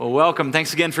Well, welcome.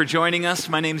 Thanks again for joining us.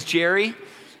 My name's Jerry,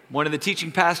 one of the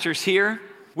teaching pastors here.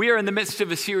 We are in the midst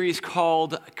of a series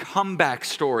called Comeback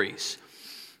Stories.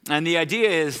 And the idea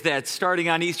is that starting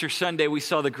on Easter Sunday, we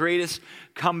saw the greatest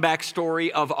comeback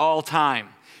story of all time.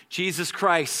 Jesus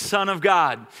Christ, Son of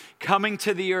God, coming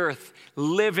to the earth,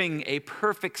 living a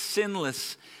perfect,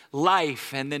 sinless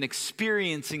life, and then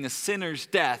experiencing a sinner's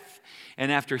death.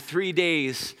 And after 3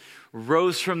 days,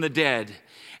 rose from the dead.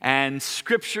 And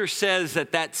Scripture says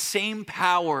that that same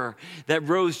power that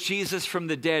rose Jesus from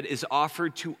the dead is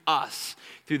offered to us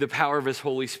through the power of His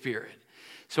Holy Spirit.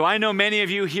 So I know many of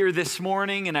you here this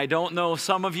morning, and I don't know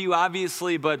some of you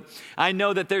obviously, but I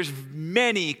know that there's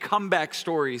many comeback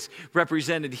stories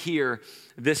represented here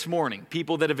this morning.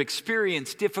 People that have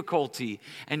experienced difficulty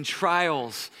and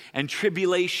trials and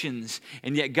tribulations,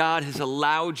 and yet God has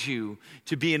allowed you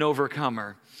to be an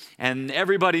overcomer. And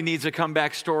everybody needs a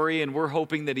comeback story, and we're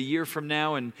hoping that a year from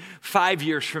now and 5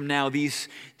 years from now, these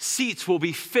seats will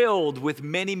be filled with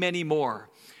many, many more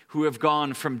who have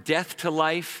gone from death to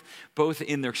life, both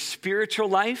in their spiritual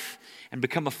life and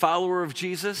become a follower of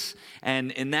Jesus,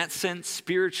 and in that sense,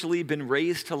 spiritually been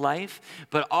raised to life,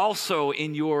 but also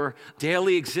in your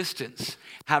daily existence,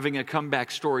 having a comeback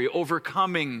story,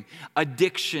 overcoming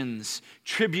addictions,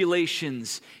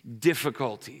 tribulations,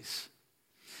 difficulties.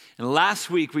 And last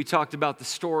week, we talked about the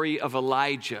story of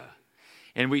Elijah,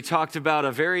 and we talked about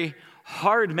a very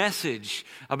hard message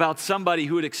about somebody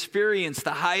who had experienced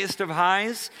the highest of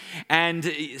highs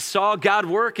and saw God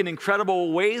work in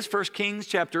incredible ways. 1 Kings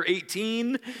chapter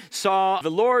 18 saw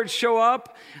the Lord show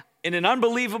up in an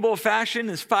unbelievable fashion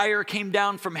as fire came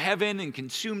down from heaven and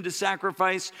consumed a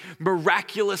sacrifice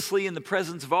miraculously in the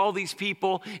presence of all these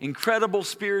people. Incredible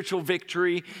spiritual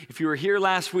victory. If you were here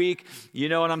last week, you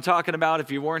know what I'm talking about. If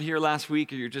you weren't here last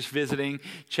week or you're just visiting,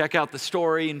 check out the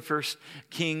story in 1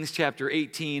 Kings chapter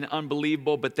 18.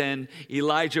 Unbelievable. But then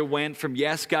Elijah went from,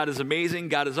 yes, God is amazing,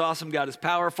 God is awesome, God is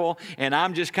powerful, and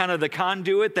I'm just kind of the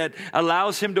conduit that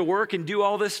allows Him to work and do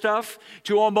all this stuff,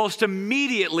 to almost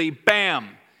immediately,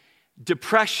 bam,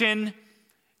 depression,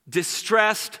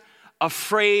 distressed,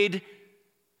 afraid,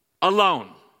 alone.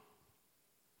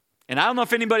 And I don't know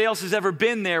if anybody else has ever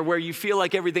been there where you feel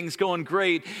like everything's going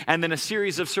great and then a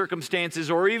series of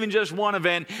circumstances or even just one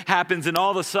event happens and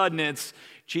all of a sudden it's,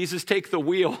 Jesus, take the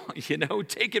wheel,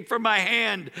 take it from my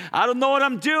hand. I don't know what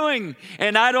I'm doing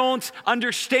and I don't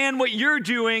understand what you're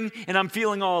doing and I'm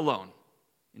feeling all alone.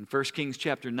 In 1 Kings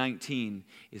chapter 19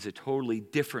 is a totally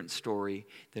different story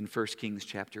than 1 Kings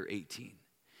chapter 18.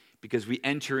 Because we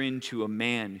enter into a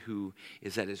man who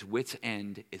is at his wit's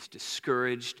end, is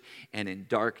discouraged and in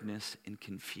darkness and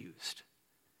confused.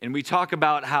 And we talk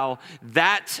about how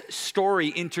that story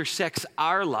intersects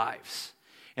our lives.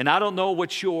 And I don't know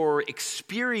what your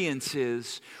experience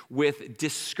is with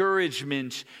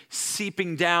discouragement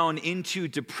seeping down into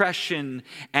depression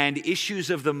and issues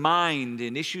of the mind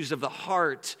and issues of the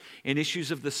heart and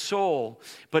issues of the soul,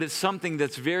 but it's something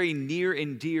that's very near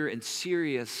and dear and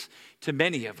serious to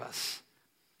many of us.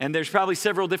 And there's probably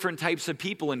several different types of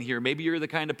people in here. Maybe you're the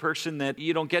kind of person that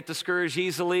you don't get discouraged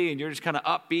easily and you're just kind of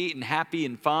upbeat and happy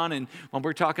and fun. And when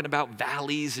we're talking about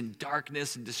valleys and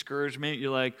darkness and discouragement,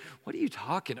 you're like, what are you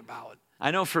talking about?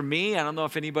 I know for me, I don't know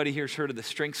if anybody here's heard of the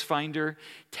StrengthsFinder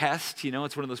test.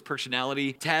 It's one of those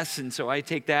personality tests. And so I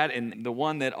take that, and the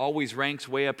one that always ranks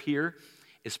way up here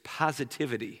is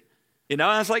positivity. And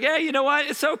I was like, hey, you know what?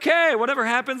 It's okay. Whatever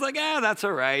happens, that's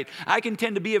all right. I can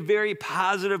tend to be a very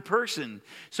positive person.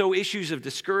 So issues of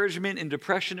discouragement and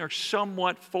depression are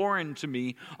somewhat foreign to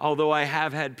me, although I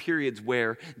have had periods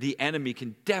where the enemy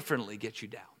can definitely get you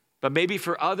down. But maybe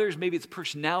for others, maybe it's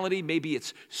personality, maybe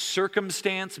it's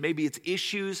circumstance, maybe it's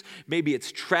issues, maybe it's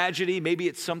tragedy, maybe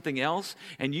it's something else.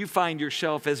 And you find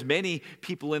yourself, as many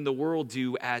people in the world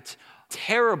do, at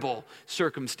terrible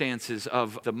circumstances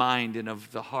of the mind and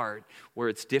of the heart where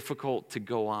it's difficult to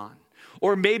go on.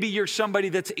 Or maybe you're somebody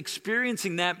that's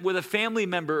experiencing that with a family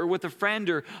member or with a friend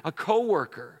or a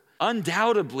coworker.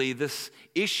 Undoubtedly, this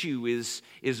issue is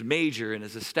major. And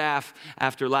as a staff,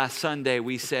 after last Sunday,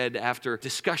 we said after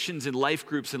discussions in life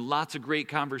groups and lots of great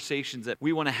conversations that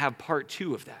we want to have part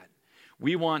 2 of that.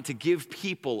 We want to give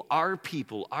people, our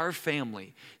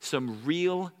family, some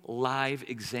real live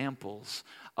examples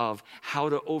of how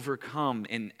to overcome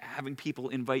and having people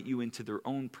invite you into their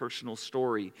own personal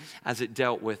story as it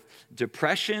dealt with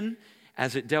depression,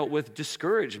 as it dealt with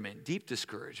discouragement, deep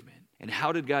discouragement, and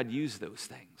how did God use those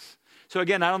things. So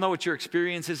again, I don't know what your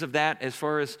experience is of that as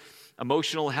far as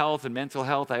emotional health and mental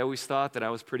health, I always thought that I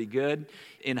was pretty good.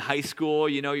 In high school,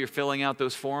 you're filling out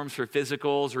those forms for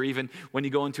physicals, or even when you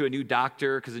go into a new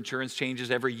doctor, because insurance changes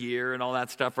every year and all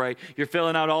that stuff, right? You're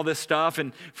filling out all this stuff,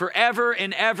 and forever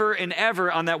and ever and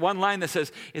ever on that one line that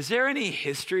says, is there any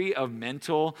history of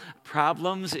mental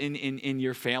problems in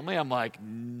your family? I'm like,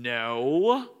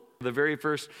 no. The very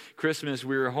first Christmas,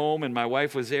 we were home, and my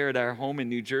wife was there at our home in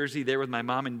New Jersey, there with my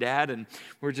mom and dad, and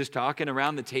we're just talking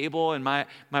around the table, and my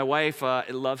wife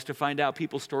loves to find out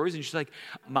people's stories, and she's like,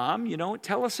 Mom,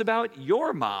 tell us about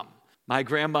your mom. My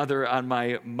grandmother on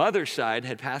my mother's side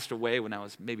had passed away when I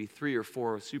was maybe 3 or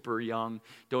 4, super young,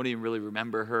 don't even really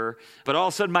remember her. But all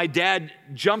of a sudden, my dad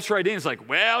jumps right in. It's like,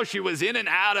 well, she was in and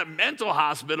out of mental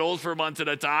hospitals for months at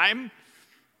a time. And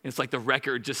it's like the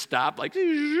record just stopped, like,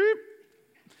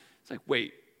 it's like,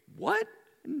 wait, what?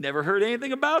 Never heard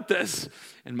anything about this.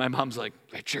 And my mom's like,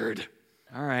 Richard.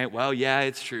 All right, well, yeah,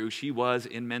 it's true. She was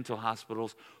in mental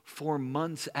hospitals for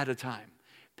months at a time.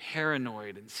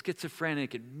 Paranoid and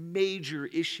schizophrenic and major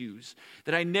issues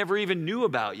that I never even knew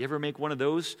about. You ever make one of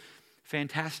those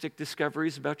fantastic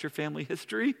discoveries about your family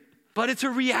history? But it's a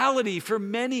reality for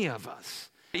many of us.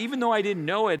 Even though I didn't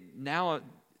know it, now it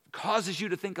causes you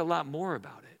to think a lot more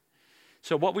about it.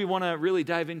 So what we want to really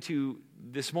dive into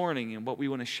this morning and what we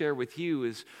want to share with you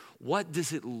is, what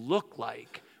does it look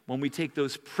like when we take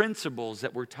those principles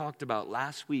that were talked about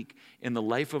last week in the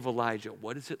life of Elijah?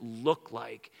 What does it look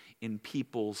like in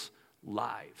people's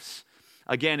lives?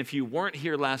 Again, if you weren't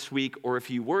here last week, or if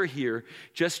you were here,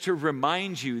 just to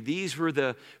remind you, these were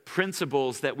the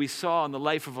principles that we saw in the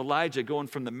life of Elijah, going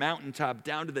from the mountaintop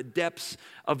down to the depths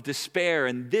of despair.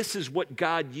 And this is what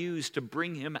God used to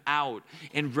bring him out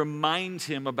and remind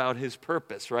him about his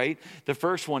purpose, right? The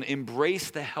first one, embrace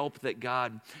the help that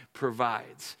God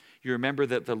provides. You remember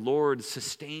that the Lord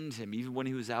sustained him even when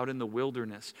he was out in the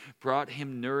wilderness, brought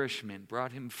him nourishment,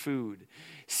 brought him food.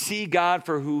 See God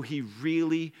for who he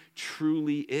really,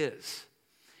 truly is.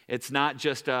 It's not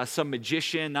just some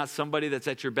magician, not somebody that's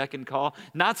at your beck and call,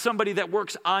 not somebody that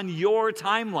works on your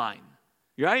timeline.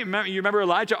 Right? You remember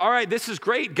Elijah? All right, this is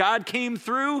great. God came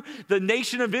through. The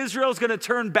nation of Israel is going to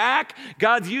turn back.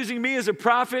 God's using me as a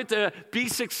prophet to be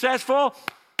successful.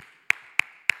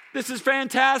 This is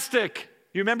fantastic.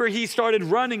 You remember he started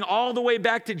running all the way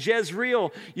back to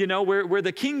Jezreel, where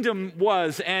the kingdom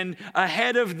was, and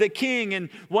ahead of the king. And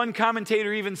one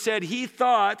commentator even said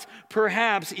Elijah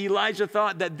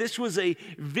thought that this was a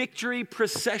victory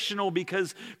processional,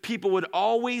 because people would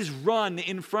always run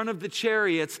in front of the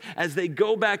chariots as they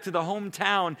go back to the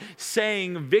hometown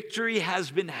saying, victory has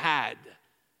been had.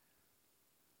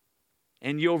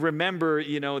 And you'll remember,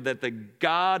 that the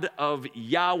God of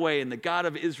Yahweh and the God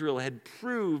of Israel had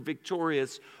proved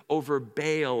victorious over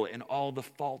Baal and all the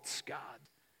false gods.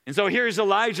 And so here's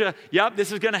Elijah. Yep,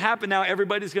 this is going to happen now.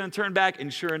 Everybody's going to turn back.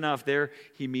 And sure enough, there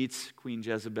he meets Queen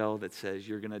Jezebel that says,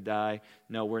 you're going to die.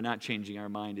 No, we're not changing our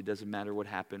mind. It doesn't matter what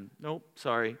happened. Nope,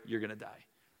 sorry, you're going to die.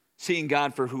 Seeing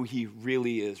God for who he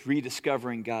really is,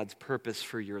 rediscovering God's purpose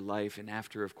for your life. And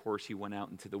after, of course, he went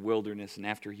out into the wilderness, and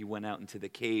after he went out into the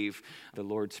cave, the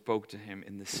Lord spoke to him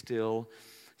in the still,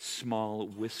 small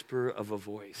whisper of a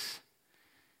voice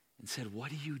and said,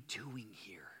 what are you doing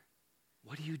here?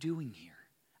 What are you doing here?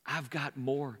 I've got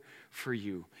more for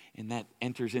you. And that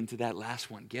enters into that last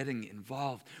one, getting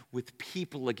involved with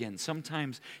people again.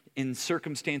 Sometimes in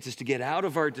circumstances to get out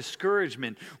of our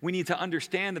discouragement, we need to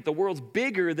understand that the world's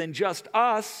bigger than just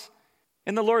us.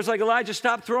 And the Lord's like, Elijah,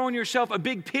 stop throwing yourself a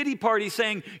big pity party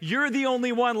saying, you're the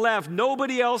only one left,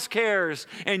 nobody else cares,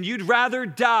 and you'd rather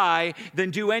die than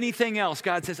do anything else.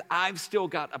 God says, I've still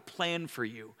got a plan for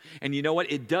you. And you know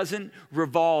what? It doesn't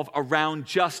revolve around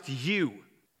just you.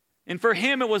 And for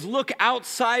him, it was look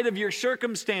outside of your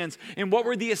circumstance. And what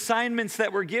were the assignments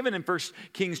that were given in 1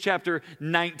 Kings chapter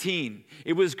 19?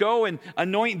 It was go and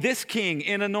anoint this king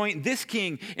and anoint this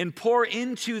king and pour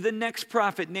into the next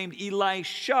prophet named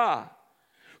Elisha,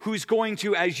 who's going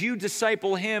to, as you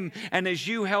disciple him and as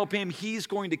you help him, he's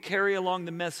going to carry along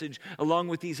the message along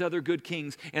with these other good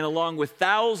kings and along with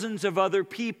thousands of other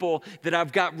people that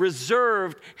I've got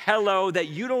reserved, that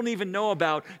you don't even know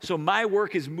about. So my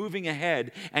work is moving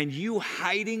ahead, and you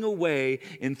hiding away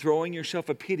and throwing yourself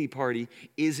a pity party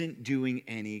isn't doing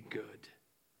any good.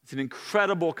 It's an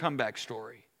incredible comeback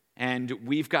story. And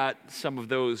we've got some of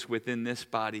those within this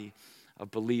body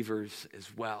of believers as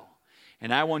well.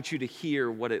 And I want you to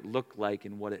hear what it looked like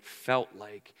and what it felt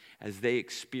like as they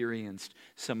experienced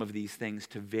some of these things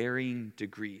to varying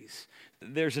degrees.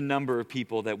 There's a number of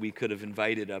people that we could have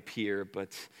invited up here,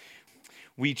 but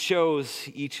we chose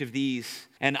each of these.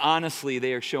 And honestly,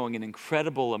 they are showing an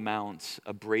incredible amount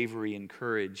of bravery and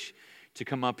courage to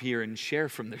come up here and share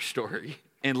from their story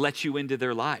and let you into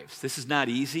their lives. This is not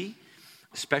easy,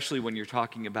 especially when you're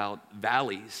talking about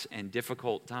valleys and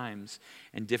difficult times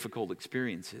and difficult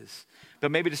experiences.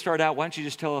 But maybe to start out, why don't you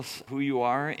just tell us who you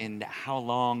are and how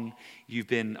long you've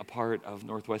been a part of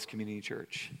Northwest Community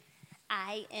Church?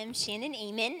 I am Shannon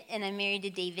Amon, and I'm married to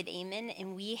David Amon,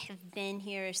 and we have been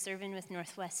here serving with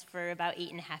Northwest for about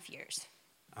 8.5 years.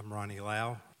 I'm Ronnie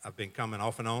Lau. I've been coming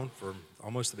off and on for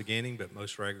almost the beginning, but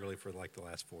most regularly for like the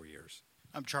last 4 years.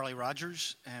 I'm Charlie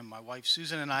Rogers, and my wife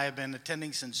Susan and I have been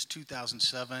attending since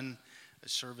 2007. I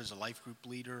serve as a life group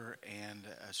leader and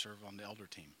I serve on the elder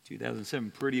team.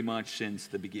 2007, pretty much since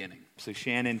the beginning. So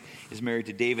Shannon is married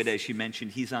to David, as she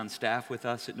mentioned. He's on staff with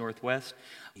us at Northwest.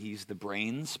 He's the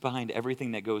brains behind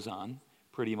everything that goes on,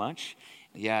 pretty much.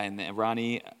 Yeah, and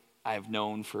Ronnie, I've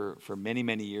known for many,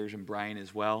 many years, and Brian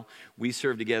as well. We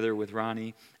served together with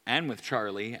Ronnie and with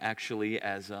Charlie, actually,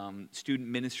 as student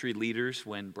ministry leaders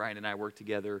when Brian and I worked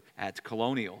together at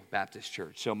Colonial Baptist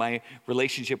Church. So my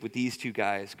relationship with these two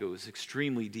guys goes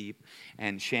extremely deep,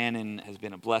 and Shannon has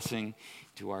been a blessing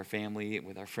to our family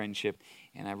with our friendship,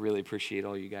 and I really appreciate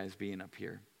all you guys being up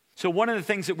here. So one of the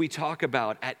things that we talk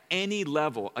about at any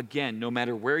level, again, no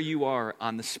matter where you are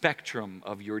on the spectrum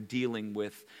of your dealing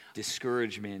with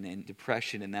discouragement and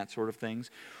depression and that sort of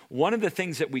things, one of the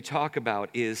things that we talk about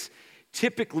is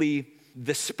typically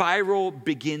the spiral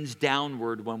begins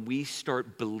downward when we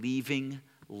start believing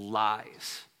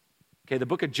lies. Okay, the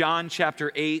book of John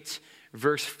chapter 8,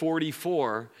 verse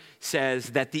 44 says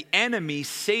that the enemy,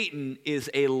 Satan,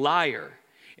 is a liar.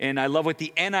 And I love what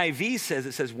the NIV says.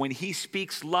 It says, when he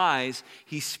speaks lies,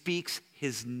 he speaks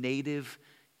his native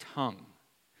tongue.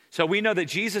 So we know that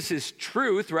Jesus is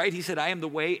truth, right? He said, I am the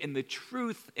way and the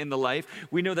truth and the life.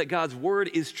 We know that God's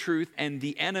word is truth, and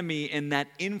the enemy and that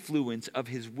influence of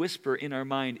his whisper in our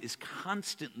mind is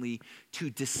constantly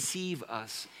to deceive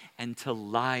us and to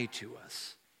lie to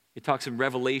us. It talks in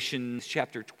Revelation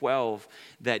chapter 12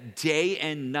 that day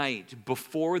and night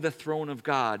before the throne of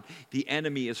God, the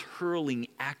enemy is hurling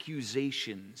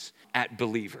accusations at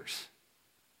believers.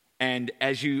 And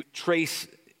as you trace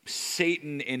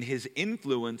Satan and his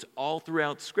influence all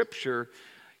throughout Scripture,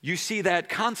 you see that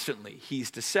constantly. He's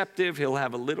deceptive. He'll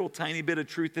have a little tiny bit of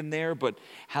truth in there, but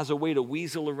has a way to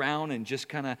weasel around and just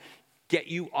kind of get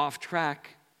you off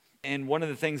track. And one of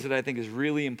the things that I think is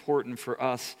really important for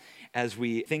us as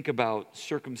we think about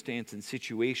circumstance and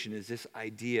situation is this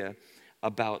idea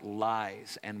about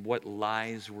lies and what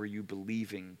lies were you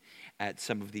believing at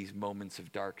some of these moments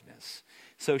of darkness.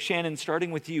 So Shannon, starting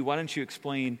with you, why don't you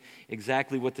explain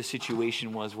exactly what the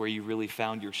situation was where you really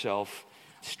found yourself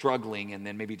struggling, and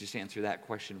then maybe just answer that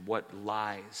question, what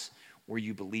lies were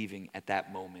you believing at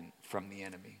that moment from the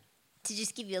enemy? To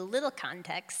just give you a little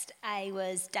context, I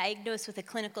was diagnosed with a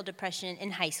clinical depression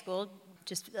in high school,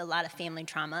 just a lot of family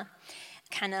trauma.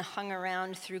 Kind of hung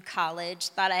around through college,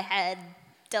 thought I had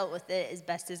dealt with it as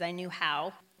best as I knew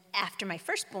how. After my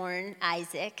firstborn,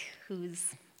 Isaac, who's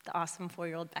the awesome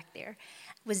 4-year-old back there,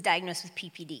 was diagnosed with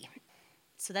PPD.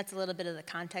 So that's a little bit of the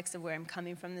context of where I'm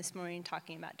coming from this morning,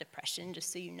 talking about depression,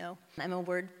 just so you know. I'm a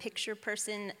word picture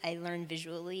person. I learn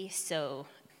visually, so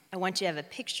I want you to have a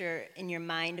picture in your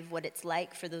mind of what it's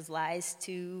like for those lies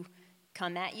to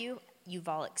come at you. You've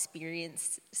all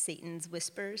experienced Satan's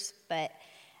whispers, but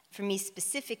for me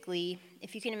specifically,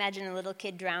 if you can imagine a little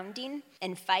kid drowning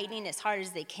and fighting as hard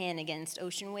as they can against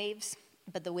ocean waves,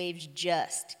 but the waves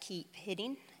just keep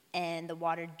hitting and the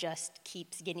water just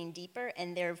keeps getting deeper,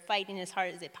 and they're fighting as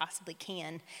hard as they possibly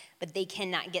can, but they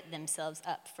cannot get themselves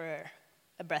up for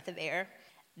a breath of air.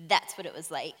 That's what it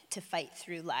was like to fight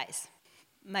through lies.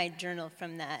 My journal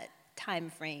from that time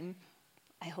frame,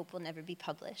 I hope will never be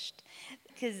published,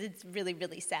 because it's really,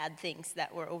 really sad things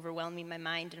that were overwhelming my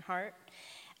mind and heart.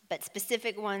 But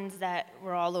specific ones that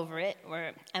were all over it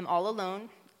were, I'm all alone.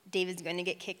 David's going to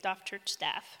get kicked off church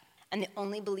staff. I'm the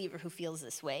only believer who feels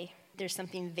this way. There's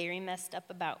something very messed up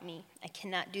about me. I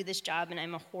cannot do this job, and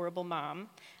I'm a horrible mom.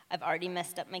 I've already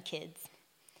messed up my kids.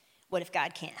 What if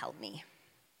God can't help me?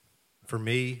 For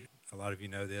me, a lot of you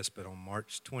know this, but on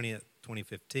March 20th,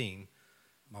 2015,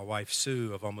 my wife,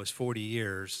 Sue, of almost 40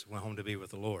 years, went home to be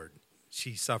with the Lord.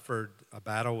 She suffered a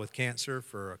battle with cancer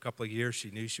for a couple of years.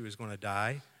 She knew she was going to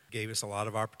die. Gave us a lot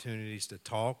of opportunities to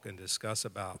talk and discuss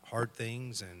about hard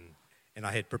things. And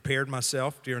I had prepared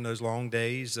myself during those long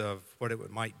days of what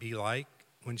it might be like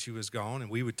when she was gone.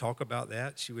 And we would talk about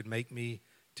that. She would make me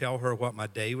tell her what my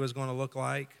day was going to look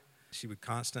like. She would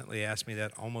constantly ask me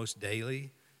that almost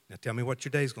daily. Now tell me what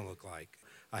your day's going to look like.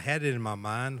 I had it in my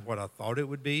mind what I thought it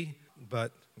would be,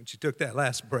 but when she took that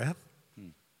last breath,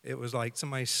 It was like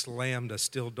somebody slammed a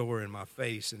steel door in my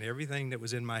face, and everything that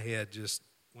was in my head just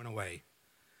went away.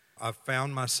 I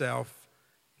found myself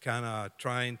kind of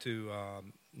trying to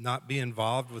not be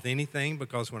involved with anything,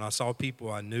 because when I saw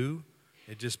people I knew,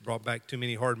 it just brought back too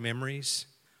many hard memories.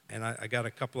 And I got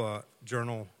a couple of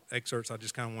journal excerpts I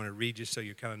just kind of want to read just so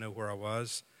you kind of know where I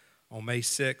was. On May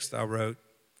 6th, I wrote,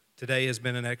 "Today has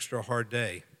been an extra hard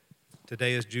day.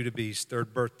 Today is Judah B's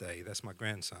 3rd birthday." That's my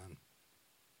grandson.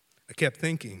 I kept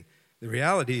thinking, the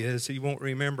reality is he won't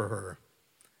remember her.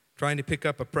 Trying to pick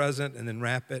up a present and then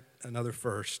wrap it another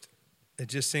first. It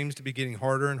just seems to be getting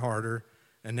harder and harder.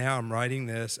 And now I'm writing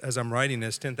this. As I'm writing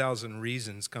this, 10,000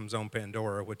 Reasons comes on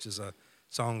Pandora, which is a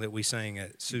song that we sang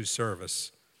at Sue's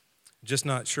service. Just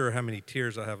not sure how many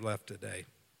tears I have left today.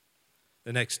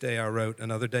 The next day I wrote,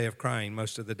 "Another day of crying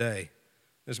most of the day."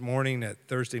 This morning at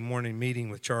Thursday morning meeting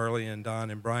with Charlie and Don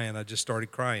and Brian, I just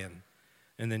started crying.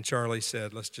 And then Charlie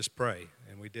said, "Let's just pray."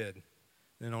 And we did.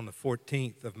 Then on the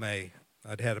 14th of May,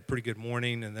 I'd had a pretty good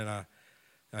morning, and then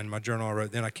in my journal I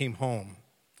wrote, "Then I came home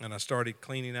and I started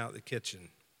cleaning out the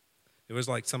kitchen." It was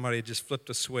like somebody had just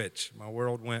flipped a switch. My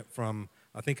world went from,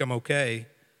 "I think I'm okay,"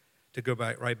 to go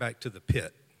right back to the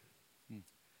pit.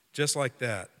 Just like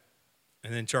that.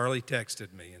 And then Charlie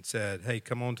texted me and said, "Hey,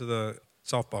 come on to the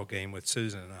softball game with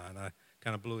Susan and I." And I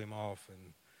kind of blew him off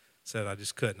and said I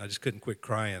just couldn't quit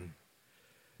crying.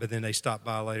 But then they stopped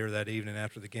by later that evening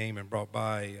after the game and brought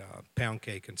by pound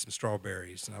cake and some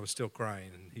strawberries, and I was still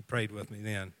crying, and he prayed with me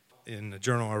then. In the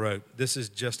journal I wrote, "This is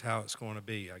just how it's going to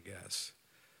be, I guess."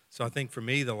 So I think for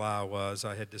me the lie was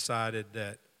I had decided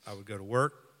that I would go to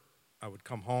work, I would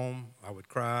come home, I would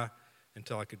cry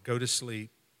until I could go to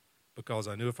sleep, because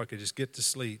I knew if I could just get to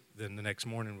sleep, then the next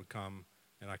morning would come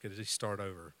and I could just start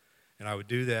over. And I would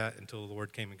do that until the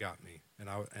Lord came and got me. And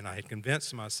I had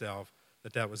convinced myself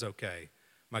that that was okay.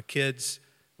 My kids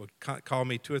would call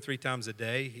me 2 or 3 times a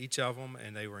day, each of them,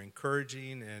 and they were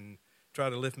encouraging and try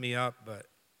to lift me up. But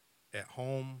at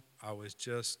home, I was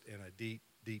just in a deep,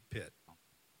 deep pit.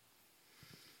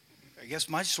 I guess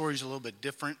my story is a little bit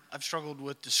different. I've struggled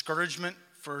with discouragement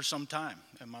for some time,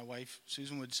 and my wife,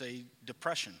 Susan, would say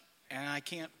depression. And I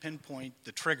can't pinpoint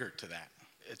the trigger to that.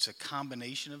 It's a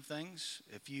combination of things.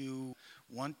 If you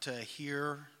want to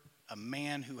hear a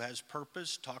man who has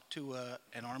purpose, talk to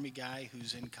an Army guy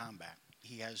who's in combat.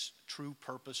 He has true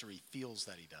purpose, or he feels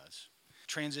that he does.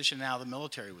 Transition out of the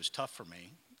military was tough for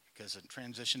me, because I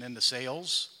transitioned into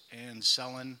sales and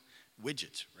selling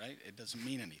widgets, right? It doesn't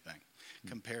mean anything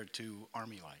compared to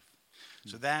Army life.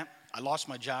 So I lost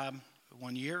my job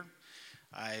 1 year.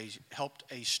 I helped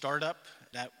a startup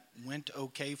that went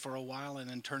okay for a while and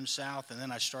then turned south, and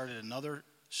then I started another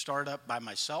startup by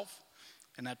myself,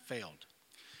 and that failed.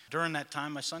 During that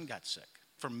time, my son got sick.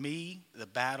 For me, the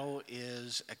battle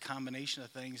is a combination of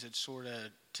things that sort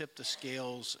of tip the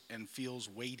scales and feels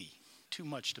weighty, too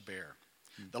much to bear.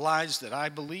 The lies that I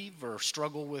believe or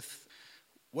struggle with: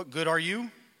 what good are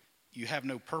you? You have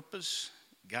no purpose.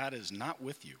 God is not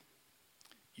with you.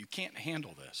 You can't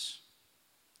handle this.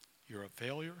 You're a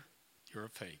failure. You're a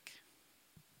fake.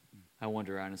 I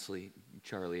wonder, honestly,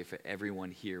 Charlie, if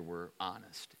everyone here were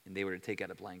honest and they were to take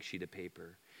out a blank sheet of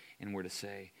paper and were to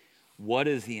say, what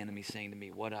is the enemy saying to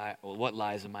me? What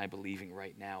lies am I believing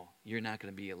right now? You're not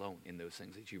going to be alone in those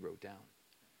things that you wrote down.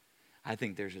 I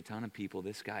think there's a ton of people,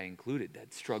 this guy included,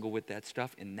 that struggle with that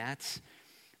stuff, and that's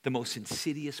the most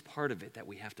insidious part of it that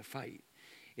we have to fight,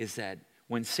 is that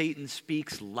when Satan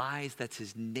speaks lies, that's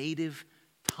his native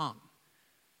tongue.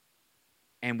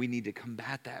 And we need to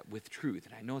combat that with truth.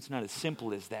 And I know it's not as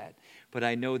simple as that, but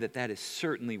I know that that is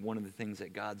certainly one of the things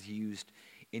that God's used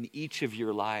in each of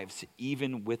your lives,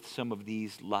 even with some of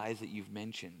these lies that you've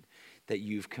mentioned, that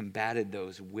you've combated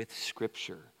those with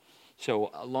Scripture. So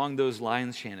along those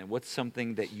lines, Shannon, what's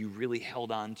something that you really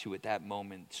held on to at that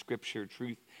moment, Scripture,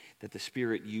 truth, that the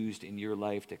Spirit used in your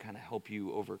life to kind of help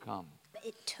you overcome?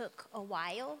 It took a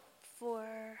while for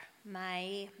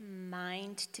my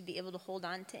mind to be able to hold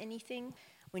on to anything.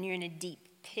 When you're in a deep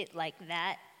pit like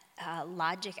that,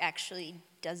 logic actually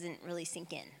doesn't really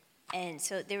sink in. And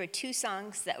so there were 2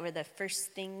 songs that were the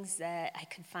first things that I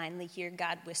could finally hear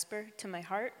God whisper to my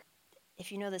heart.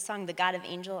 If you know the song, The God of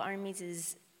Angel Armies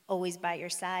is Always by Your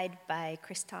Side by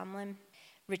Chris Tomlin.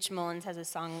 Rich Mullins has a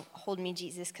song, Hold Me,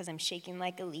 Jesus, because I'm shaking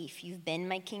like a leaf. You've been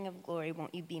my King of Glory,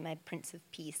 won't you be my Prince of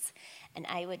Peace? And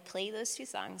I would play those 2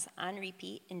 songs on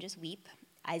repeat and just weep.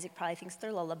 Isaac probably thinks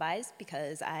they're lullabies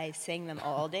because I sang them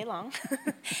all day long.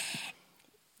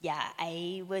 Yeah,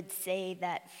 I would say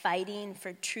that fighting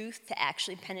for truth to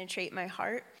actually penetrate my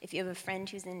heart. If you have a friend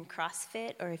who's in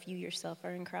CrossFit, or if you yourself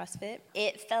are in CrossFit,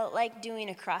 it felt like doing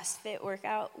a CrossFit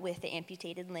workout with an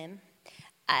amputated limb.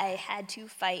 I had to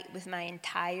fight with my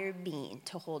entire being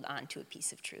to hold on to a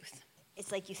piece of truth.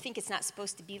 It's like you think it's not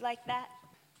supposed to be like that,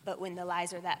 but when the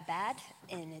lies are that bad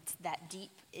and it's that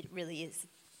deep, it really is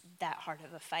that hard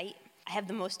of a fight. I have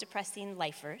the most depressing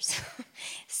life verse.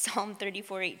 Psalm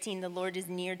 34:18, the Lord is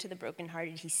near to the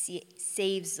brokenhearted. He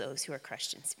saves those who are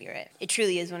crushed in spirit. It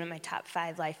truly is one of my top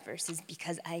 5 life verses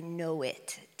because I know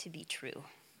it to be true.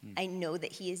 I know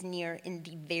that he is near in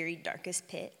the very darkest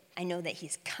pit. I know that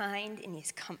he's kind and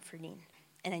he's comforting.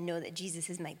 And I know that Jesus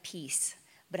is my peace.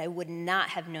 But I would not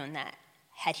have known that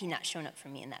had he not shown up for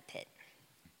me in that pit.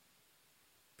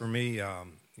 For me,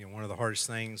 one of the hardest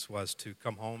things was to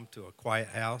come home to a quiet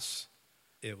house.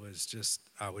 It was just,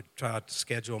 I would try to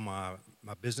schedule my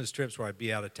business trips where I'd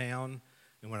be out of town.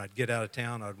 And when I'd get out of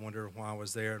town, I'd wonder why I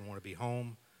was there and want to be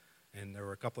home. And there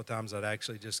were a couple of times I'd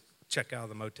actually just check out of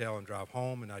the motel and drive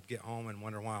home, and I'd get home and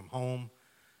wonder why I'm home.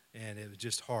 And it was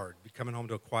just hard. Coming home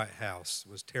to a quiet house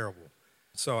was terrible.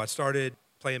 So I started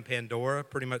playing Pandora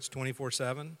pretty much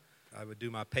 24/7. I would do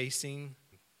my pacing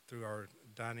through our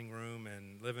dining room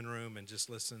and living room and just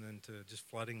listening to just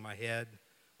flooding my head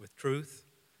with truth.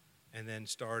 And then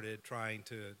started trying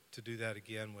to do that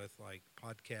again with like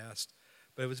podcast.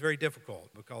 But it was very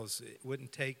difficult because it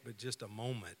wouldn't take but just a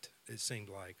moment, it seemed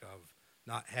like, of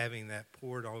not having that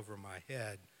poured over my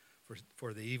head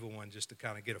for the evil one just to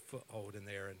kind of get a foothold in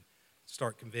there and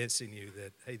start convincing you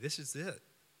that, hey, this is it.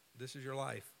 This is your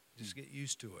life. Just get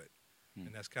used to it.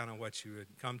 And that's kind of what you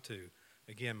would come to.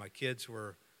 Again, my kids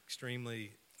were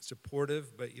extremely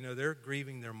supportive, but, they're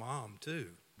grieving their mom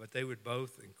too. But they would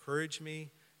both encourage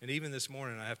me. And even this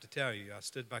morning, I have to tell you, I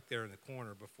stood back there in the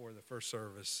corner before the first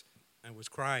service and was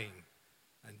crying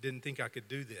and didn't think I could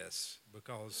do this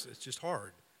because it's just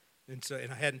hard. And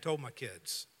I hadn't told my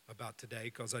kids about today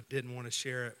because I didn't want to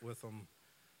share it with them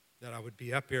that I would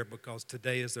be up here because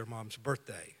today is their mom's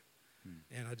birthday.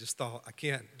 And I just thought, I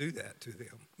can't do that to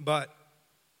them. But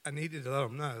I needed to let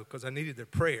them know because I needed their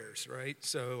prayers, right?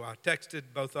 So I texted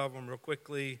both of them real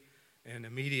quickly. And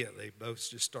immediately, both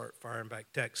just start firing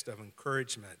back texts of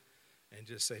encouragement and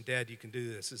just saying, Dad, you can do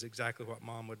this. This is exactly what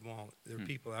Mom would want. There are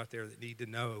people out there that need to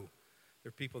know. There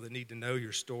are people that need to know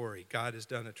your story. God has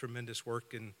done a tremendous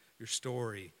work in your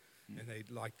story, and they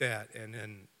like that. And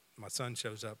then my son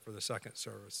shows up for the second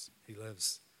service. He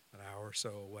lives an hour or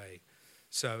so away.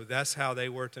 So that's how they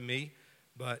were to me.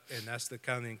 And that's the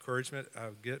kind of encouragement I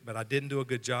would get. But I didn't do a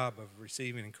good job of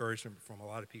receiving encouragement from a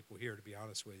lot of people here, to be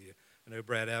honest with you. I know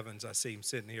Brad Evans, I see him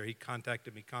sitting here. He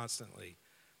contacted me constantly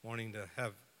wanting to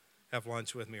have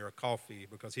lunch with me or a coffee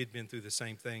because he'd been through the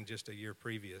same thing just a year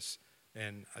previous.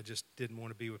 And I just didn't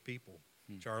want to be with people.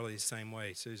 Charlie, the same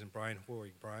way. Susan, Brian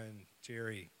Horig, Brian,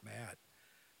 Jerry, Matt,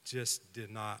 just did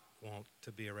not want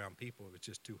to be around people. It was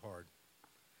just too hard.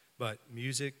 But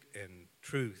music and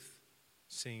truth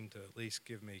seemed to at least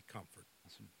give me comfort.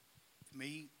 Awesome. For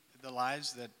me, the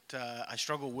lies that I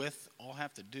struggle with all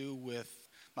have to do with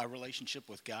my relationship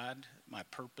with God, my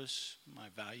purpose, my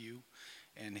value,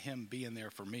 and him being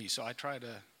there for me. So I try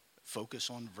to focus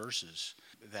on verses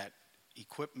that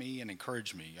equip me and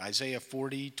encourage me. Isaiah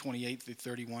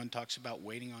 40:28-31 talks about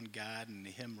waiting on God and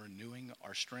him renewing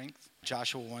our strength.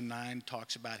 Joshua 1:9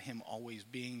 talks about him always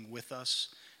being with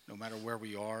us no matter where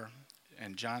we are.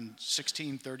 And John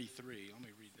 16:33, let me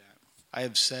read that. I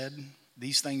have said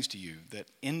these things to you, that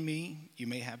in me you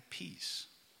may have peace.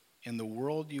 In the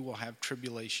world you will have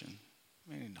tribulation,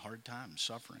 hard times,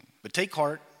 suffering. But take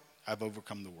heart, I've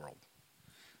overcome the world.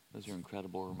 Those are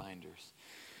incredible reminders.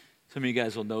 Some of you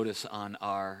guys will notice on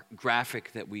our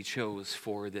graphic that we chose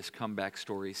for this Comeback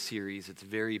Stories series, it's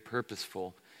very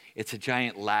purposeful. It's a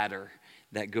giant ladder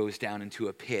that goes down into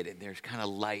a pit, and there's kind of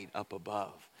light up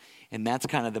above. And that's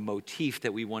kind of the motif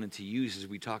that we wanted to use as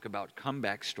we talk about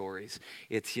comeback stories.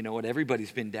 It's,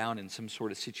 everybody's been down in some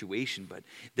sort of situation, but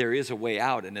there is a way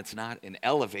out, and it's not an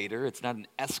elevator, it's not an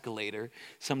escalator.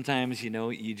 Sometimes,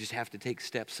 you just have to take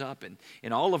steps up,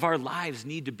 and all of our lives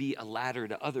need to be a ladder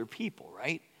to other people,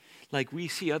 right? Like we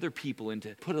see other people and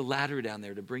to put a ladder down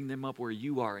there to bring them up where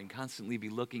you are and constantly be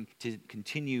looking to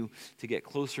continue to get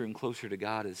closer and closer to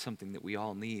God is something that we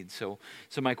all need. So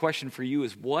my question for you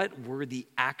is, what were the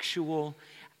actual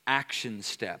action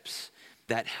steps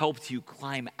that helped you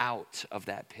climb out of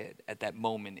that pit at that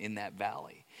moment in that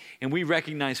valley? And we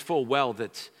recognize full well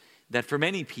that for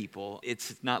many people,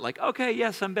 it's not like, okay,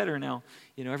 yes, I'm better now.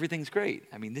 Everything's great.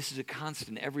 I mean, this is a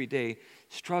constant, everyday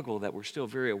struggle that we're still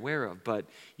very aware of. But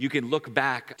you can look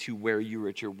back to where you were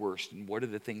at your worst, and what are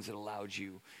the things that allowed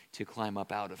you to climb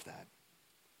up out of that?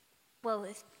 Well,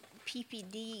 with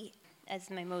PPD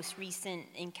as my most recent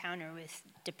encounter with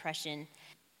depression,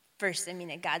 First, I mean,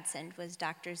 a godsend was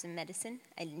doctors and medicine.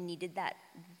 I needed that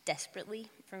desperately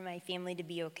for my family to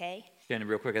be okay. Shannon,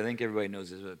 real quick, I think everybody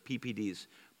knows this, PPDs,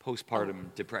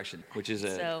 postpartum depression, which is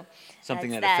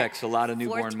something that affects a lot of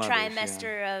newborn mothers. Fourth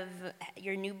trimester of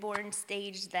your newborn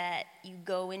stage that you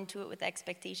go into it with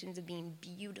expectations of being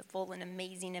beautiful and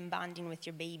amazing and bonding with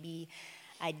your baby.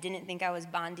 I didn't think I was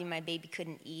bonding. My baby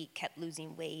couldn't eat, kept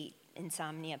losing weight,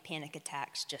 insomnia, panic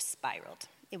attacks, just spiraled.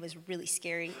 It was really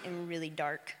scary and really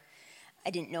dark. I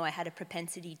didn't know I had a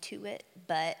propensity to it,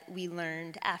 but we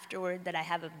learned afterward that I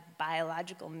have a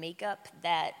biological makeup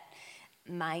that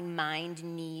my mind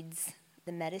needs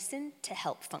the medicine to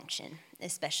help function,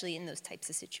 especially in those types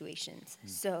of situations.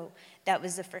 So that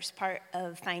was the first part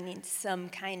of finding some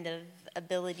kind of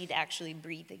ability to actually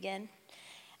breathe again.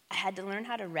 I had to learn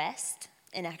how to rest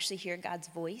and actually hear God's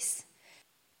voice.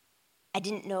 I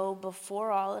didn't know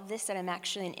before all of this that I'm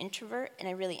actually an introvert, and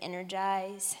I really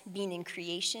energize being in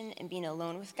creation and being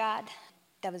alone with God.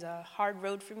 That was a hard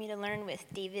road for me to learn with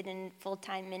David in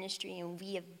full-time ministry, and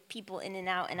we have people in and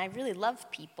out, and I really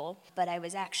love people, but I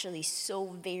was actually so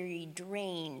very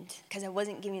drained because I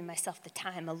wasn't giving myself the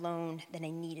time alone that I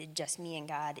needed, just me and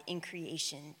God in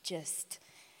creation, just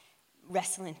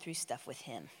wrestling through stuff with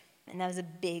him. And that was a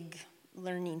big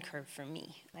learning curve for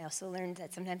me. I also learned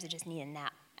that sometimes I just need a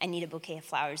nap. I need a bouquet of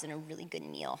flowers and a really good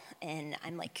meal, and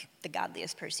I'm like the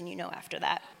godliest person you know after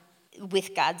that.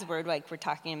 With God's word, like we're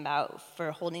talking about for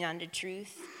holding on to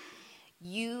truth,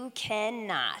 you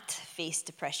cannot face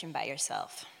depression by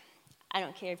yourself. I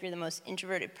don't care if you're the most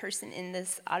introverted person in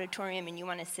this auditorium and you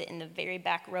want to sit in the very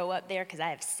back row up there, because I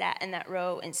have sat in that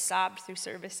row and sobbed through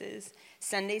services.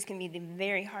 Sundays can be the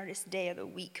very hardest day of the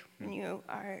week when you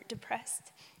are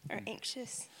depressed or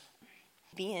anxious.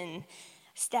 Being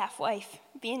staff wife,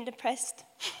 being depressed,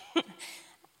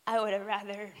 I would have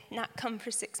rather not come for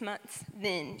 6 months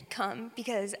than come,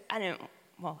 because I didn't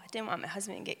want my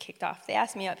husband to get kicked off. They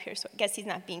asked me up here, so I guess he's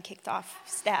not being kicked off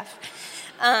staff.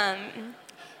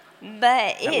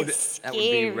 But it's scary. That would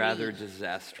be rather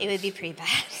disastrous. It would be pretty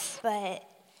bad. But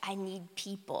I need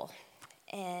people.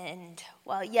 And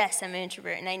while, yes, I'm an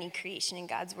introvert and I need creation in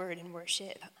God's word and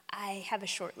worship, I have a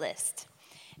short list.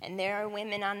 And there are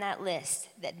women on that list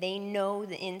that they know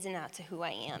the ins and outs of who I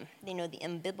am. They know the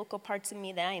unbiblical parts of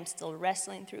me that I am still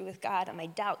wrestling through with God, and my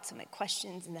doubts and my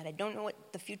questions, and that I don't know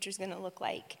what the future's going to look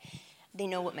like. They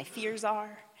know what my fears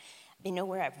are. They know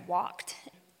where I've walked.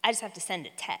 I just have to send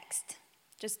a text,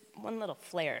 just one little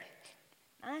flare.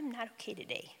 I'm not okay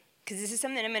today, because this is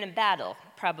something I'm going to battle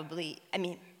probably. I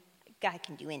mean, God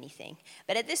can do anything.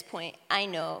 But at this point, I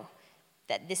know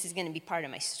that this is going to be part of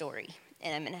my story,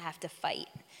 and I'm going to have to fight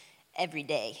every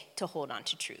day to hold on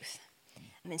to truth.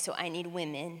 And so I need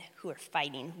women who are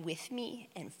fighting with me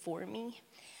and for me,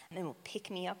 and will pick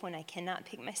me up when I cannot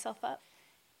pick myself up.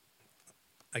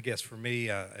 I guess for me,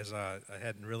 as I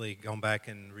hadn't really gone back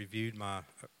and reviewed my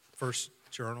first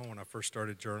journal when I first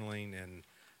started journaling, and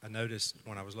I noticed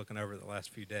when I was looking over the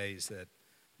last few days that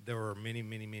there were many,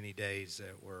 many, many days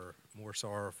that were more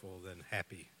sorrowful than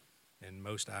happy, and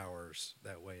most hours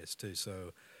that way is too.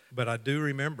 So, but I do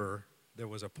remember there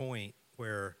was a point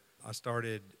where I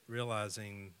started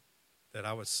realizing that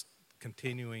I was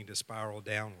continuing to spiral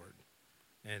downward,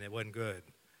 and it wasn't good.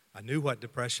 I knew what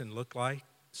depression looked like.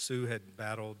 Sue had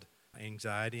battled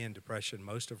anxiety and depression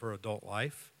most of her adult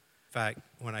life. In fact,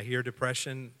 when I hear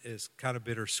depression, it's kind of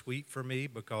bittersweet for me,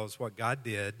 because what God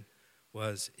did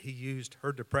was he used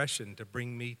her depression to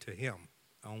bring me to him.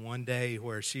 On one day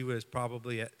where she was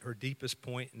probably at her deepest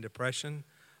point in depression,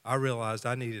 I realized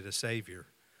I needed a Savior,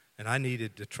 and I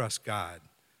needed to trust God,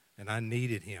 and I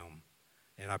needed him.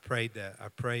 And I prayed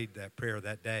that prayer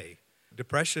that day.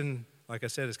 Depression, like I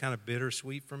said, is kind of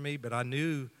bittersweet for me, but I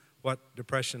knew what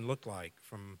depression looked like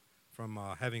from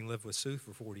having lived with Sue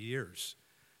for 40 years.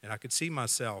 And I could see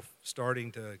myself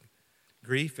starting to,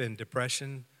 grief and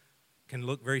depression can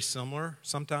look very similar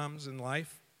sometimes in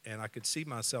life, and I could see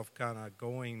myself kind of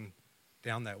going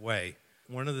down that way.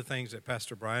 One of the things that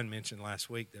Pastor Brian mentioned last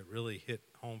week that really hit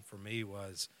home for me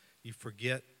was you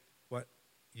forget what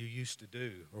you used to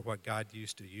do or what God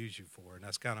used to use you for, and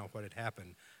that's kind of what had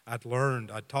happened. I'd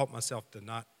taught myself to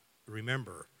not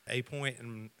remember. A point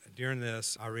during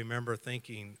this, I remember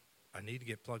thinking, I need to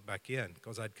get plugged back in,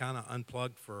 because I'd kind of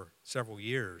unplugged for several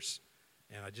years,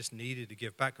 and I just needed to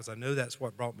give back because I know that's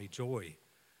what brought me joy.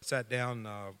 I sat down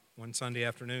one Sunday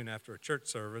afternoon after a church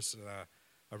service, and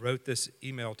I wrote this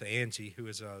email to Angie, who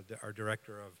is our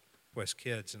director of West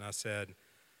Kids, and I said,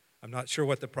 I'm not sure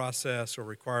what the process or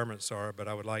requirements are, but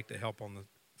I would like to help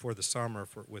for the summer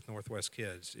with Northwest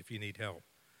Kids if you need help.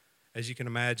 As you can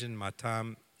imagine, my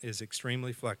time is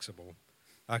extremely flexible.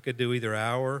 I could do either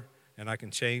hour, and I can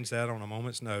change that on a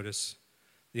moment's notice.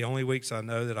 The only weeks I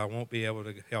know that I won't be able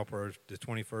to help are the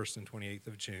 21st and 28th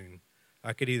of June.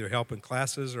 I could either help in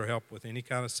classes or help with any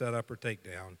kind of setup or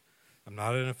takedown. I'm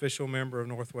not an official member of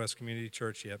Northwest Community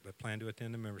Church yet, but plan to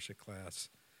attend a membership class.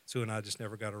 Sue and I just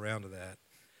never got around to that.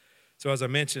 So as I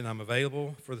mentioned, I'm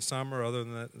available for the summer other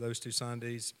than those 2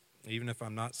 Sundays, even if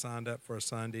I'm not signed up for a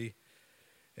Sunday.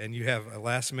 And you have a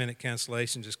last-minute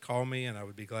cancellation, just call me, and I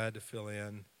would be glad to fill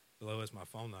in. Below is my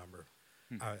phone number.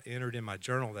 I entered in my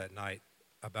journal that night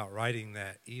about writing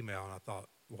that email, and I thought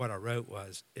what I wrote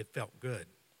was, it felt good.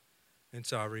 And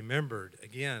so I remembered,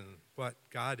 again, what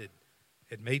God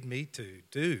had made me to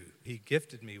do, He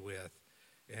gifted me with,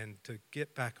 and to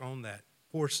get back on that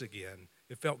horse again,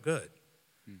 it felt good.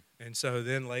 And so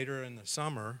then later in the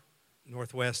summer,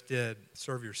 Northwest did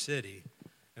Serve Your City,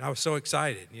 and I was so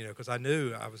excited, because I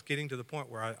knew I was getting to the point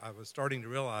where I was starting to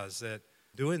realize that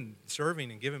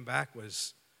serving and giving back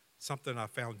was something I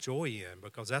found joy in,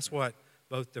 because that's what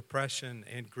both depression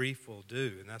and grief will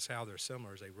do, and that's how they're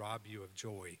similar, is they rob you of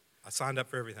joy. I signed up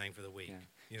for everything for the week.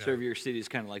 Yeah. Serve Your City is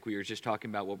kind of like we were just talking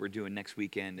about what we're doing next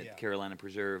weekend at Carolina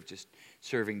Preserve, just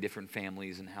serving different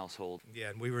families and households. Yeah,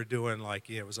 and we were doing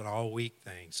it was an all-week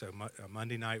thing. So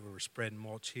Monday night we were spreading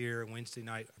mulch here. Wednesday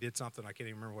night I did something, I can't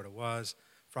even remember what it was.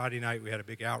 Friday night we had a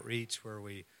big outreach where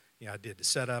I did the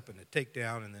setup and the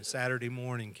takedown, and then Saturday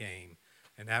morning came,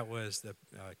 and that was the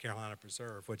Carolina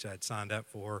Preserve, which I had signed up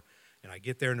for. And I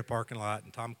get there in the parking lot,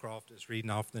 and Tom Croft is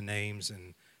reading off the names,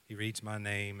 and he reads my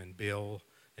name and Bill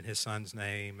and his son's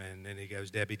name, and then he goes,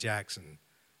 Debbie Jackson.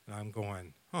 And I'm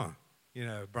going,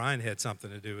 Brian had something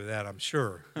to do with that, I'm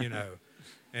sure,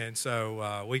 And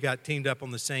so we got teamed up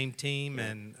on the same team,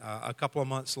 and a couple of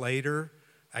months later,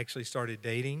 I actually started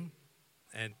dating.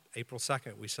 And April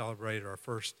 2nd, we celebrated our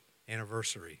first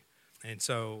anniversary. And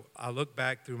so I look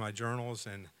back through my journals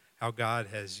and how God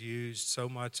has used so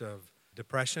much of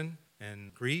depression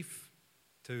and grief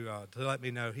to let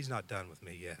me know He's not done with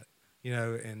me yet.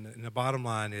 And the bottom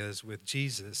line is, with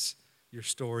Jesus, your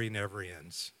story never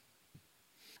ends.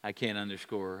 I can't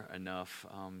underscore enough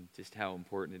just how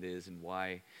important it is, and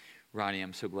why, Ronnie,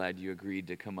 I'm so glad you agreed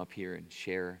to come up here and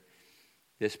share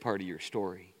this part of your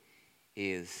story.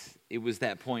 It was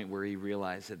that point where he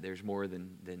realized that there's more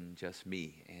than just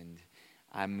me, and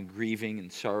I'm grieving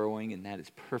and sorrowing, and that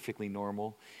is perfectly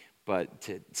normal. But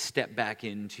to step back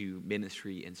into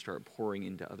ministry and start pouring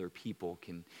into other people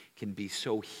can be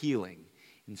so healing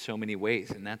in so many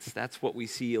ways. And that's what we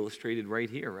see illustrated right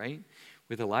here, right?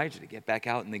 With Elijah, to get back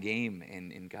out in the game,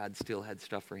 and God still had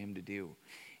stuff for him to do.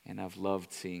 And I've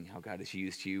loved seeing how God has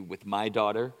used you with my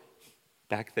daughter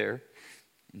back there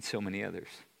and so many others.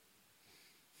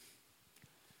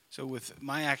 So with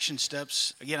my action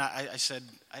steps, again, I said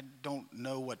I don't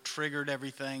know what triggered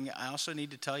everything. I also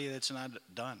need to tell you that it's not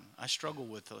done. I struggle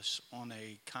with this on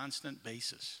a constant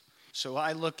basis. So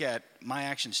I look at my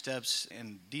action steps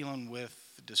in dealing with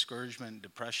discouragement and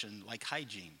depression like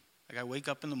hygiene. Like I wake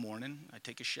up in the morning, I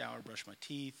take a shower, brush my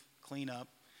teeth, clean up.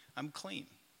 I'm clean.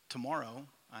 Tomorrow,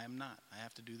 I am not. I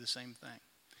have to do the same thing.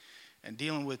 And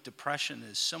dealing with depression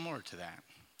is similar to that.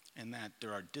 And that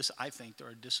I think there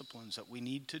are disciplines that we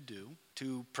need to do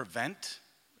to prevent,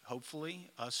 hopefully,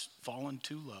 us falling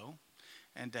too low,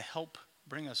 and to help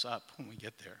bring us up when we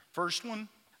get there. First one,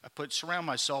 surround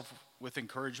myself with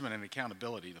encouragement and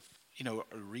accountability,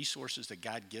 resources that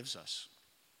God gives us.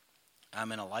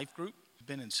 I'm in a life group. I've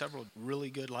been in several really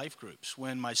good life groups.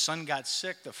 When my son got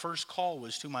sick, the first call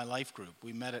was to my life group.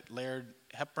 We met at Laird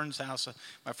Hepburn's house.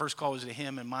 My first call was to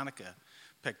him, and Monica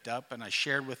picked up, and I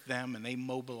shared with them, and they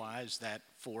mobilized that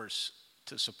force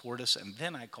to support us. And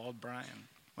then I called Brian.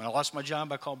 When I lost my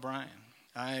job, I called Brian.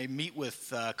 I meet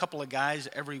with a couple of guys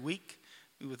every week.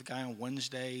 Meet with a guy on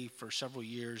Wednesday for several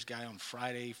years, guy on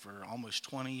Friday for almost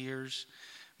 20 years.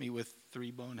 Meet with 3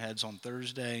 boneheads on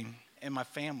Thursday. And my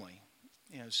family.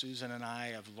 Susan and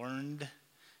I have learned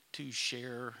to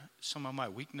share some of my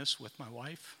weakness with my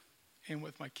wife and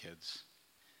with my kids.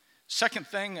 Second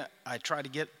thing, I try to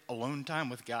get alone time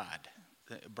with God.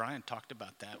 Brian talked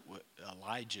about that with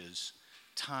Elijah's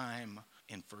time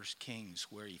in 1 Kings,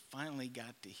 where he finally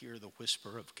got to hear the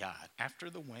whisper of God. After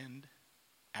the wind,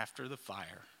 after the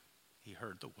fire, he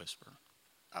heard the whisper.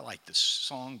 I like this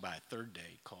song by Third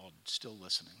Day called Still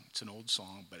Listening. It's an old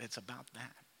song, but it's about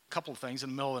that. A couple of things.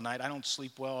 In the middle of the night, I don't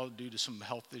sleep well due to some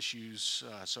health issues,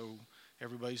 so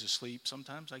everybody's asleep.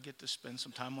 Sometimes I get to spend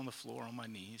some time on the floor on my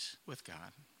knees with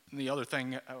God. And the other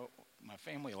thing my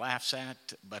family laughs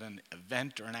at, but an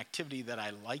event or an activity that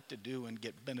I like to do and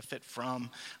get benefit from,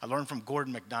 I learned from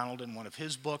Gordon MacDonald in one of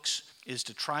his books, is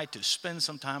to try to spend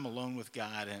some time alone with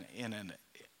God in an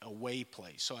away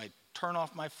place. So I turn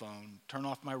off my phone, turn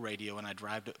off my radio, and I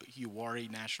drive to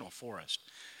Uwharrie National Forest.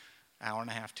 Hour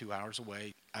and a half, 2 hours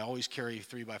away. I always carry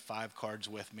 3x5 cards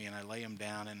with me, and I lay them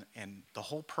down. And the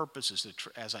whole purpose is that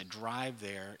as I drive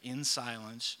there in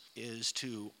silence is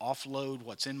to offload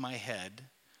what's in my head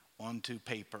onto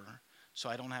paper so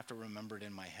I don't have to remember it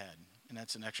in my head. And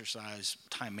that's an exercise,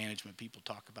 time management people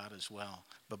talk about as well.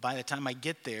 But by the time I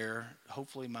get there,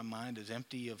 hopefully my mind is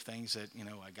empty of things that,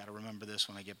 I got to remember this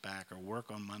when I get back, or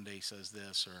work on Monday says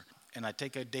this, and I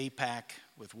take a day pack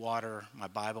with water, my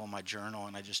Bible, my journal,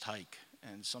 and I just hike.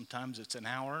 And sometimes it's an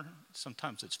hour,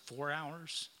 sometimes it's 4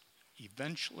 hours.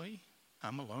 Eventually,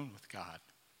 I'm alone with God.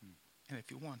 And if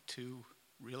you want to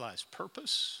realize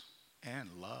purpose and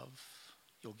love,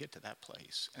 you'll get to that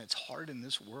place. And it's hard in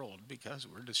this world because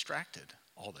we're distracted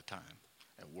all the time,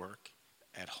 at work,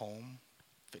 at home.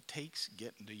 If it takes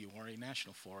getting to Uwharrie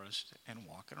National Forest and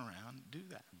walking around, do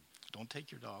that. Don't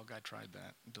take your dog. I tried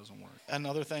that. It doesn't work.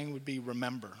 Another thing would be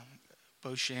remember.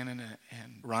 Both Shannon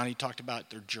and Ronnie talked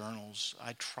about their journals.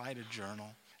 I try to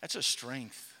journal. That's a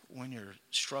strength when you're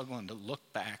struggling to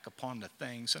look back upon the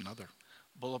things. Another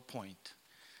bullet point.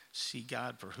 See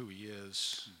God for who he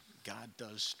is. God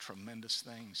does tremendous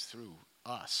things through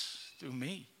us, through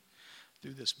me,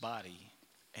 through this body.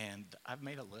 And I've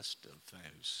made a list of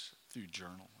those through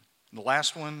journaling. And the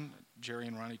last one Jerry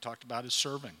and Ronnie talked about is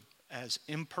serving. As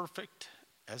imperfect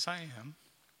as I am,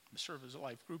 I serve as a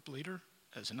life group leader,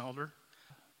 as an elder,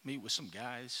 meet with some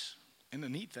guys. And the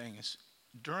neat thing is,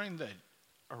 during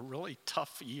a really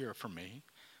tough year for me,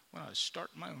 when I was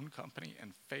starting my own company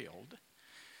and failed,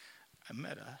 I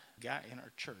met a guy in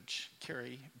our church,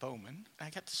 Kerry Bowman. I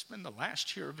got to spend the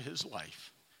last year of his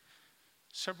life,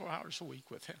 several hours a week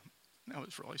with him. That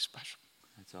was really special.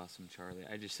 That's awesome, Charlie.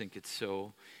 I just think it's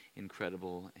so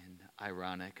incredible and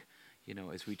ironic.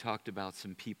 As we talked about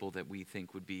some people that we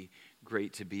think would be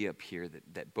great to be up here,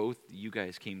 that both you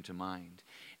guys came to mind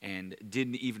and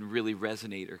didn't even really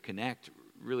resonate or connect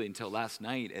really until last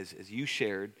night as you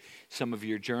shared some of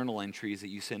your journal entries that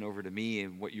you sent over to me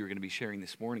and what you were going to be sharing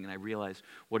this morning. And I realized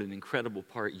what an incredible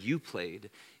part you played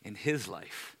in his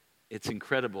life. It's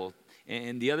incredible.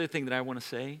 And the other thing that I want to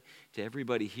say to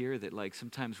everybody here, that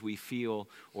sometimes we feel,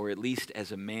 or at least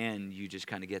as a man, you just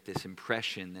kind of get this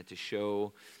impression that to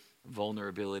show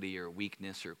vulnerability or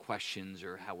weakness or questions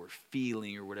or how we're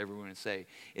feeling or whatever we want to say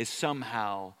is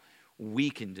somehow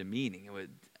weak and demeaning.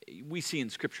 We see in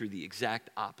Scripture the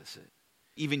exact opposite.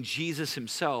 Even Jesus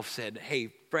himself said, hey,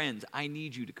 friends, I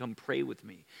need you to come pray with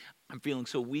me. I'm feeling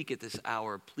so weak at this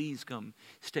hour. Please come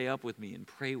stay up with me and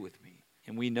pray with me.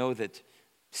 And we know that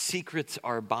secrets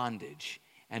are bondage.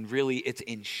 And really, it's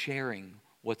in sharing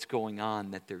what's going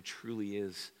on that there truly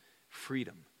is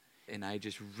freedom. And I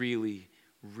just really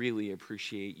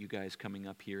appreciate you guys coming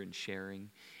up here and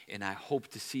sharing. And I hope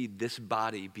to see this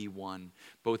body be one,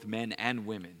 both men and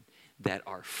women, that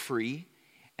are free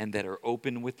and that are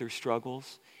open with their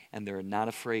struggles, and they're not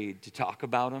afraid to talk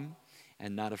about them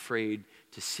and not afraid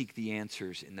to seek the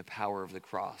answers in the power of the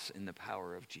cross, in the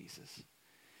power of Jesus.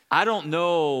 I don't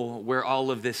know where all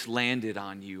of this landed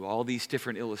on you, all these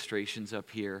different illustrations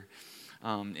up here,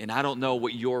 and I don't know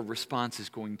what your response is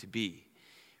going to be.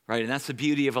 Right, and that's the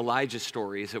beauty of Elijah's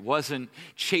story, is it wasn't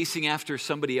chasing after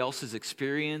somebody else's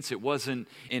experience. It wasn't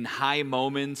in high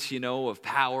moments, of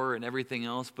power and everything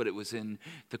else, but it was in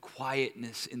the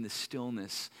quietness, in the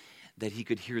stillness, that he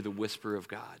could hear the whisper of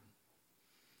God.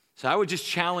 So I would just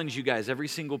challenge you guys, every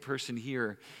single person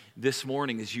here this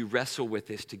morning, as you wrestle with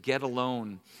this, to get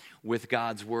alone with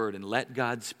God's word and let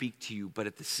God speak to you, but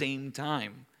at the same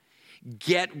time,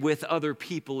 get with other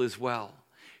people as well.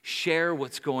 Share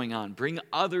what's going on. Bring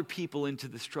other people into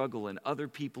the struggle and other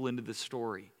people into the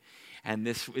story. And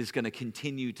this is going to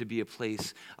continue to be a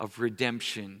place of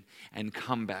redemption and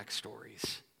comeback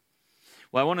stories.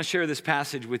 Well, I want to share this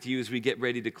passage with you as we get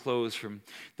ready to close from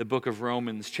the book of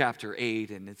Romans chapter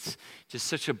 8. And it's just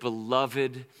such a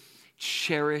beloved,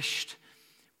 cherished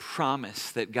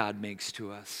promise that God makes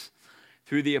to us.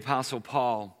 Through the Apostle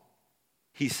Paul,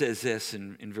 he says this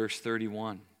in verse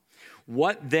 31.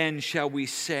 What then shall we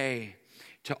say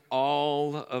to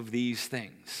all of these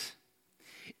things?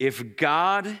 If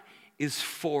God is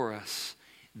for us,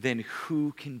 then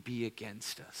who can be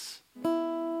against us?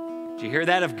 Did you hear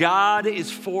that? If God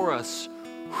is for us,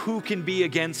 who can be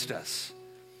against us?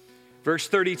 Verse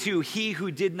 32, he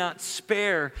who did not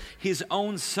spare his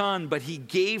own son, but he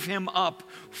gave him up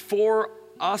for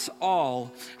us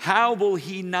all, how will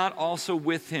he not also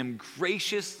with him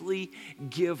graciously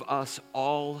give us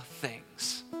all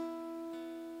things?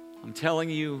 I'm telling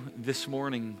you this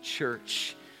morning,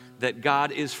 church, that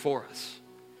God is for us.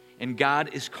 And God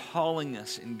is calling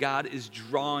us, and God is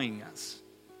drawing us.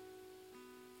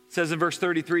 It says in verse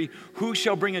 33, who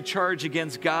shall bring a charge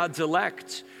against God's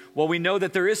elect? Well, we know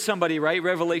that there is somebody, right?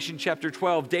 Revelation chapter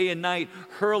 12, day and night,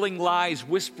 hurling lies,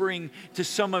 whispering to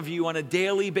some of you on a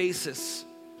daily basis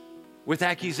with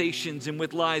accusations and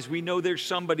with lies. We know there's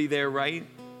somebody there, right?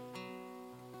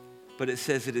 But it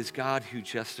says it is God who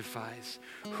justifies.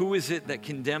 Who is it that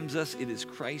condemns us? It is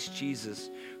Christ Jesus,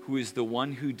 who is the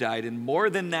one who died, and more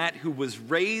than that, who was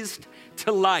raised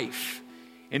to life,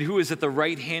 and who is at the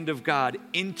right hand of God,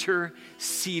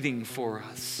 interceding for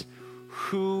us.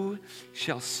 Who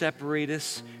shall separate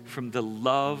us from the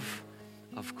love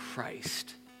of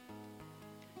Christ?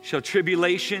 Shall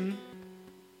tribulation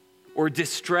or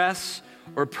distress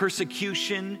or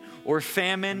persecution or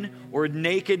famine or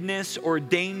nakedness or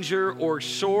danger or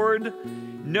sword?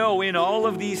 No, in all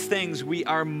of these things we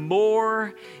are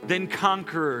more than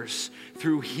conquerors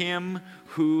through him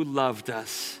who loved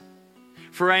us.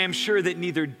 For I am sure that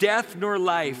neither death nor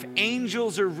life,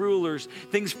 angels or rulers,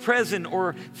 things present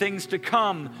or things to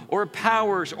come, or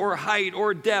powers or height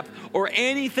or depth or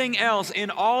anything else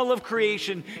in all of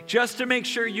creation, just to make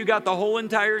sure you got the whole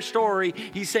entire story,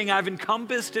 he's saying, I've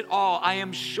encompassed it all. I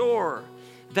am sure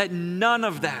that none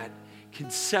of that can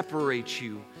separate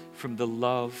you from the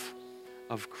love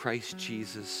of Christ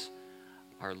Jesus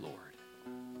our Lord.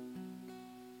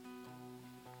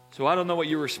 So I don't know what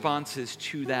your response is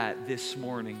to that this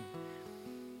morning.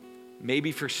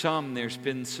 Maybe for some there's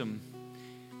been some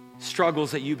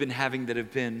struggles that you've been having that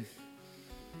have been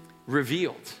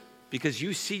revealed because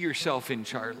you see yourself in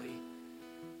Charlie.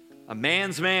 A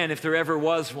man's man if there ever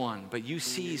was one, but you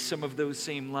see some of those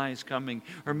same lies coming.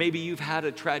 Or maybe you've had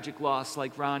a tragic loss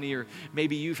like Ronnie, or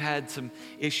maybe you've had some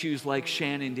issues like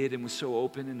Shannon did and was so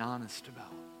open and honest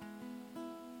about.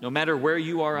 No matter where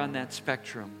you are on that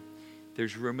spectrum,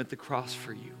 there's room at the cross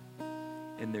for you,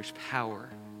 and there's power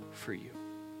for you.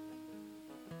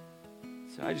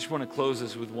 So I just want to close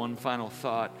this with one final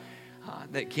thought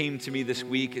that came to me this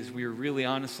week as we were really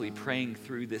honestly praying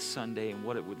through this Sunday and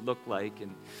what it would look like.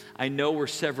 And I know we're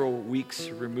several weeks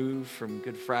removed from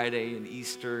Good Friday and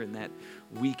Easter and that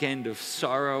weekend of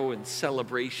sorrow and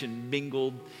celebration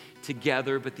mingled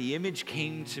together, but the image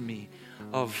came to me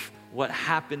of what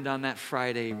happened on that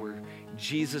Friday where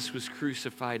Jesus was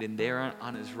crucified, and there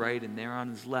on his right and there on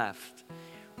his left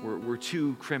were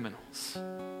two criminals.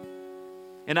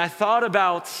 And I thought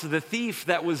about the thief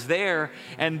that was there,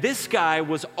 and this guy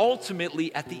was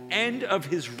ultimately at the end of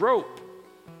his rope,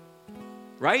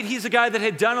 right? He's a guy that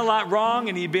had done a lot wrong,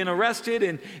 and he'd been arrested,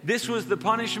 and this was the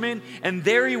punishment, and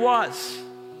there he was.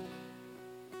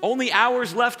 Only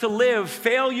hours left to live,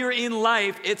 failure in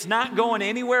life, it's not going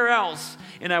anywhere else.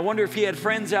 And I wonder if he had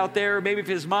friends out there, or maybe if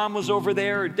his mom was over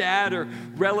there, or dad, or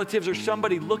relatives, or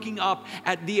somebody looking up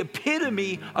at the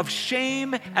epitome of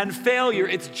shame and failure.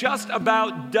 It's just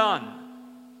about done.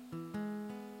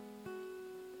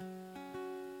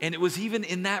 And it was even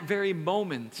in that very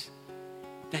moment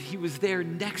that he was there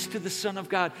next to the Son of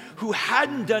God who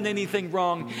hadn't done anything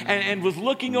wrong and was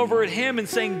looking over at him and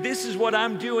saying, this is what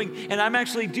I'm doing, and I'm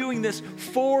actually doing this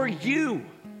for you.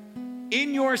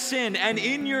 In your sin and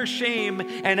in your shame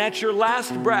and at your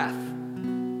last breath,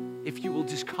 if you will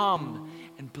just come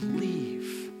and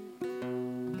believe.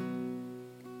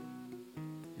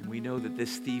 And we know that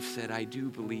this thief said, I do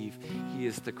believe he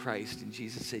is the Christ. And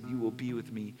Jesus said, you will be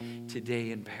with me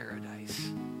today in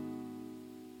paradise.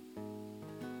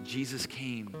 Jesus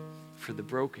came for the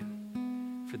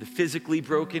broken, for the physically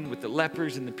broken with the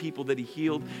lepers and the people that he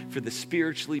healed, for the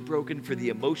spiritually broken, for the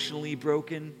emotionally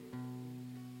broken.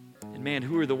 And man,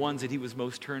 who are the ones that he was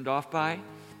most turned off by?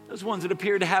 Those ones that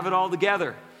appear to have it all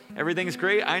together. Everything's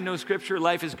great. I know Scripture.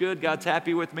 Life is good. God's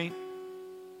happy with me.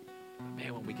 But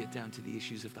man, when we get down to the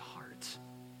issues of the heart,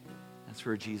 that's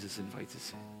where Jesus invites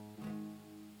us in.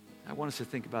 I want us to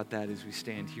think about that as we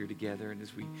stand here together and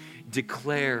as we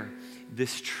declare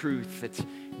this truth that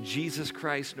Jesus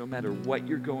Christ, no matter what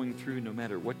you're going through, no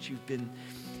matter what you've been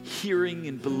hearing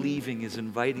and believing, is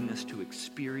inviting us to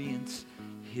experience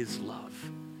his love.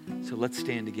 So let's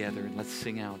stand together and let's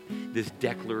sing out this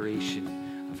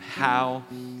declaration of how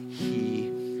he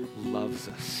loves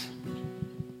us.